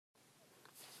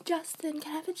Justin,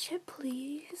 can I have a chip,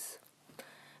 please?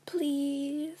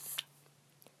 Please.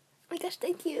 Oh my gosh,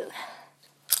 thank you.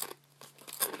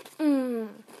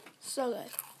 So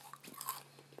good.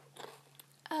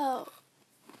 Oh.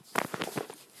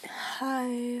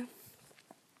 Hi.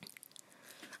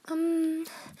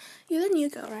 You're the new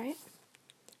girl, right?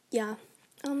 Yeah.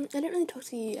 I didn't really talk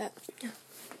to you yet.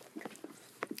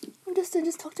 Justin,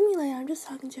 just talk to me later. I'm just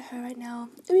talking to her right now.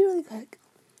 It'll be really quick.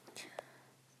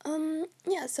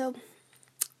 Yeah, so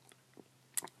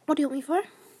what do you want me for?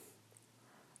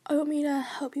 Oh, you want me to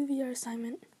help you with your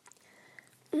assignment?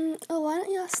 Oh, why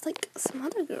don't you ask, like, some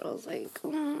other girls? Like,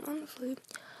 honestly.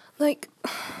 Like,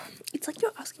 it's like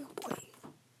you're asking a boy.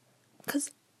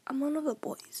 Because I'm one of the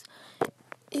boys.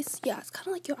 It's kind of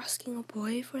like you're asking a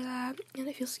boy for that. And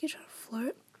it feels like you're trying to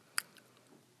flirt.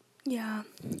 Yeah.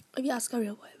 If you ask a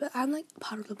real boy. But I'm, like,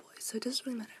 part of the boys, so it doesn't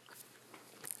really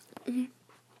matter.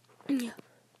 Yeah.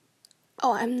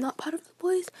 Oh, I'm not part of the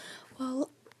boys? Well,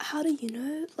 how do you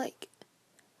know? Like,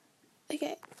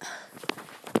 okay,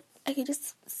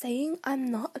 just saying I'm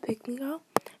not a pick-me girl.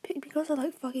 Pick-me girls are,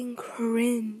 like, fucking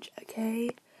cringe, okay?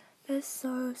 They're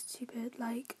so stupid.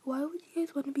 Like, why would you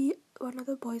guys want to be one of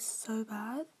the boys so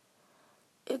bad?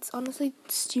 It's honestly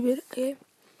stupid, okay?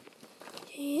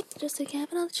 Okay, just so I can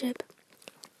have another chip.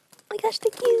 Oh my gosh,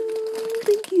 thank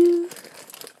you.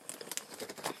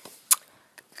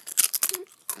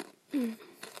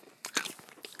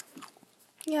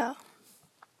 Yeah.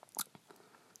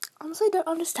 Honestly, I don't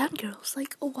understand girls.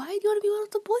 Like, why do you want to be one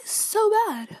of the boys so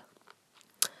bad?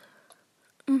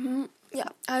 Yeah,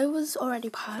 I was already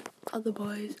part of the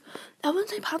boys. I wouldn't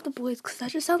say part of the boys because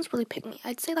that just sounds really pick me.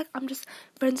 I'd say, like, I'm just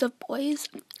friends of boys.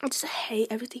 I just hate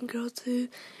everything girls do.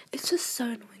 It's just so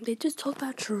annoying. They just talk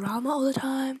about drama all the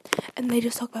time. And they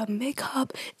just talk about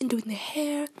makeup and doing their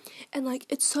hair. And, like,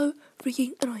 it's so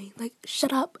freaking annoying. Like,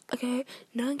 shut up, okay?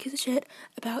 No one gives a shit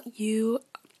about you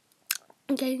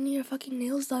getting your fucking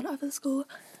nails done after school.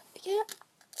 Yeah.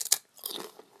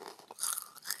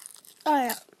 Oh,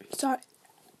 yeah. Sorry.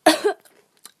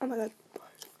 Oh, my God.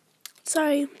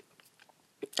 Sorry.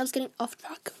 I was getting off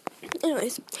track.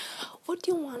 Anyways, what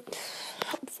do you want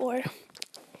help for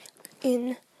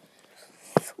in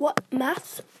what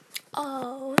math?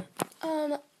 Oh,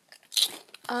 I'm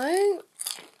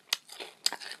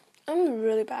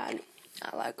really bad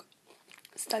at, like,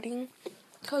 studying,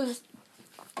 cause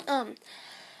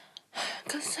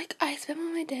like I spend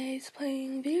all my days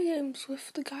playing video games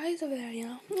with the guys over there, you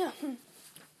know? Yeah.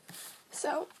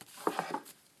 So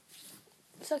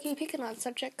can you pick another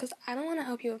subject? Cause I don't want to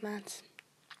help you with maths.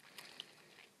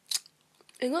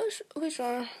 English? Okay,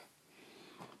 sure.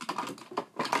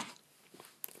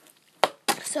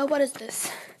 So what is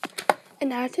this? A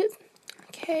narrative?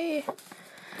 Okay,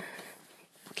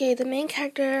 the main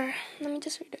character, let me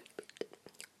just read it.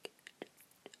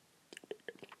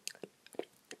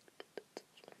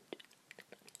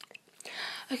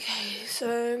 Okay,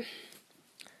 so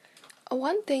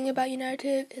one thing about your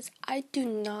narrative is I do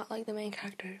not like the main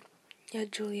character. Yeah,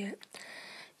 Juliet.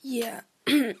 Yeah,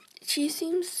 she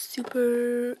seems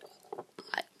super,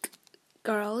 like,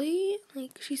 girly.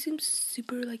 Like, she seems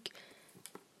super, like,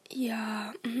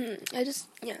 it's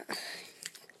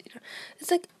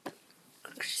like,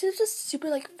 she's just super,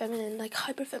 like, feminine, like,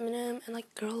 hyper feminine and,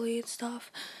 like, girly and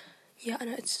stuff. Yeah, I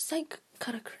know, it's just, like,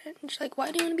 kind of cringe. Like,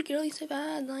 why do you want to be girly so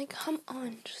bad? Like, come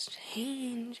on, just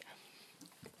change.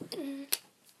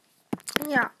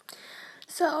 Yeah.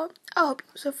 So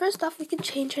first off, we can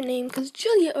change her name, because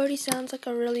Julia already sounds like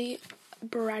a really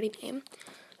bratty name.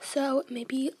 So,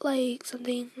 maybe, like,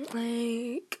 something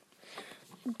like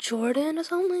Jordan or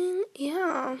something?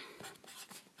 Yeah.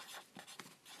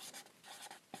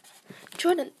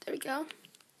 Jordan, there we go.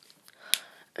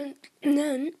 And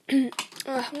then, I'm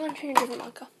going to change a different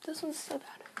marker. This one's so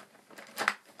bad.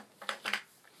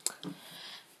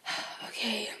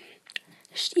 Okay.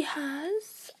 She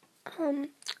has,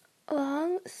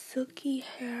 long, silky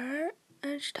hair,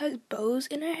 and she ties bows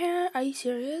in her hair. Are you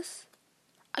serious?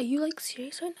 Are you, like,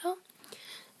 serious right now?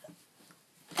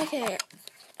 Okay.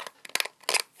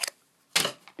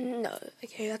 No.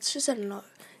 Okay, that's just a no.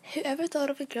 Whoever thought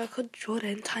of a girl called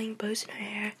Jordan tying bows in her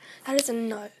hair? That is a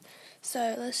no.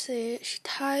 So, let's see. She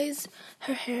ties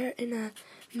her hair in a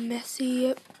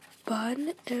messy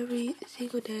bun every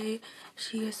single day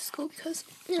she goes to school because,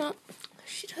 you know,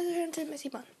 she ties her hair into a messy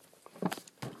bun.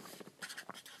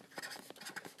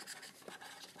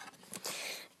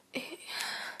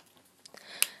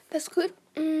 That's good.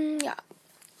 Yeah.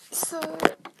 So,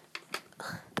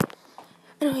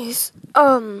 anyways,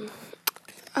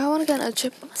 I want to get a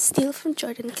chip steal from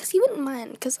Jordan because he wouldn't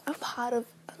mind because I'm part of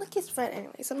like his friend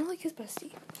anyways. I'm not like his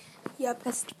bestie. Yeah,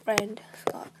 best friend.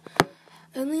 Fuck.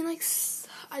 Only like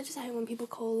I just hate when people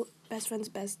call best friends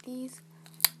besties.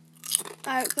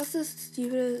 That's the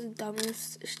stupidest,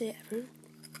 dumbest shit ever.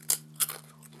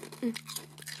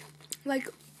 Like,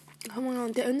 come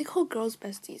on, they only call girls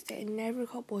besties. They never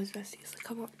call boys besties. Like,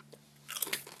 come on.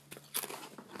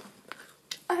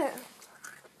 Okay.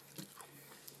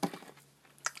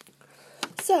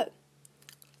 So,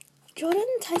 Jordan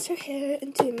ties her hair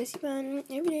into a messy bun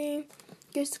every day,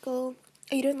 goes to school.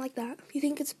 Oh, you don't like that? You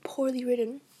think it's poorly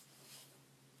written?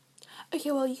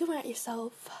 Okay, well, you can write it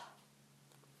yourself.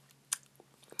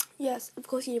 Yes, of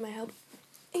course you need my help.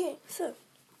 Okay, so.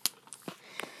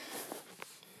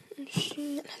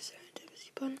 She has her hair into a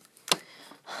messy bun.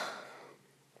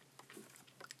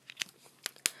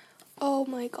 Oh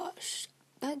my gosh.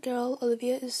 That girl,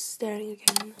 Olivia, is staring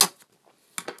again.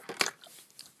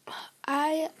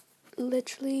 I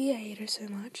literally hate her so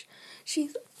much.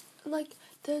 She's like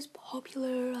those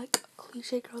popular like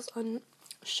cliche girls on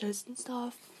shows and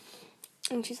stuff,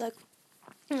 and she's like,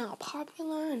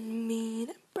 popular and mean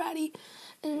and bratty,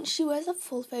 and she wears a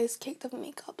full face caked of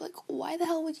makeup. Like, why the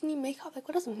hell would you need makeup? Like,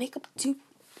 what does makeup do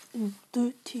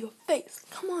to your face?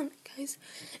 Come on, guys,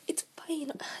 it's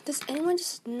fine. Does anyone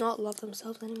just not love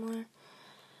themselves anymore?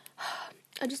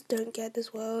 I just don't get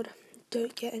this world.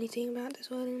 Don't get anything about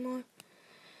this world anymore.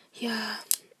 Yeah.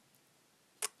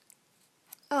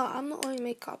 Oh, I'm not wearing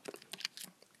makeup.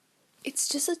 It's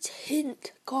just a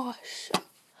tint. Gosh.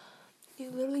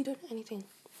 You literally don't do anything.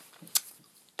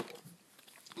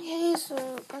 Okay,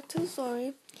 so back to the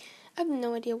story. I have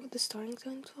no idea what the story is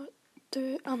going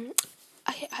to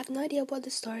I have no idea what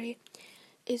the story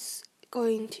is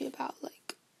going to about.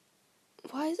 Like,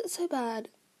 why is it so bad?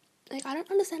 Like, I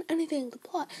don't understand anything. The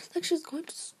plot. Like, she's going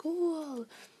to school.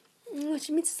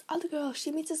 She meets this other girl.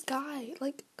 She meets this guy.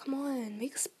 Like, come on,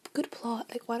 make a good plot.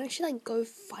 Like, why don't she like go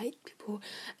fight people,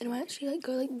 and why don't she like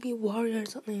go like be a warrior or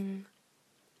something?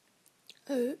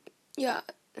 Oh, yeah.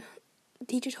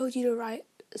 Teacher told you to write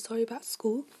a story about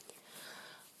school.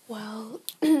 Well,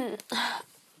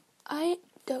 I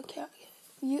don't care.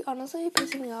 You honestly are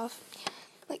pissing me off.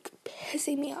 Like,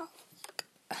 pissing me off.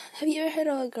 Have you ever heard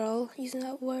of a girl using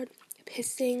that word?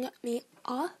 Pissing me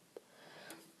off?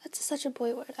 That's such a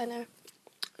boy word, I know.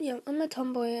 Yeah, I'm a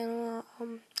tomboy, and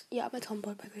I'm a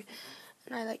tomboy, by the way.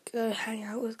 And I like go hang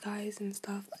out with guys and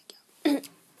stuff. Like,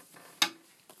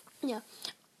 yeah.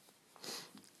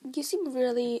 You seem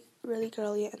really, really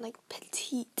girly and like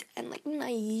petite and like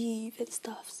naive and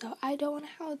stuff. So I don't want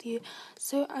to help you.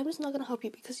 So I'm just not gonna help you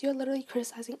because you're literally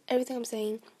criticizing everything I'm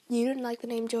saying. You don't like the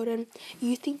name Jordan.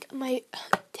 You think my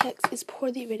text is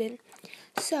poorly written.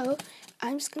 So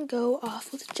I'm just gonna go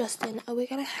off with Justin and we're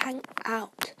gonna hang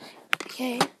out.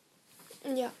 Okay?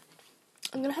 Yeah.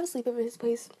 I'm gonna have a sleepover at his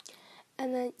place.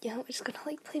 And then, yeah, we're just gonna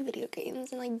like play video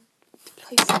games and like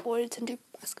play sports and do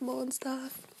basketball and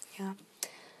stuff. Yeah.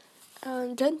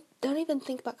 Don't even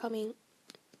think about coming.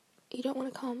 You don't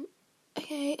want to come.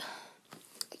 Okay,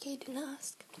 didn't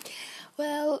ask.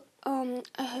 Well, I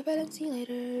hope I don't see you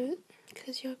later,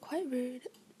 because you're quite rude.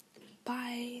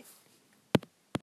 Bye.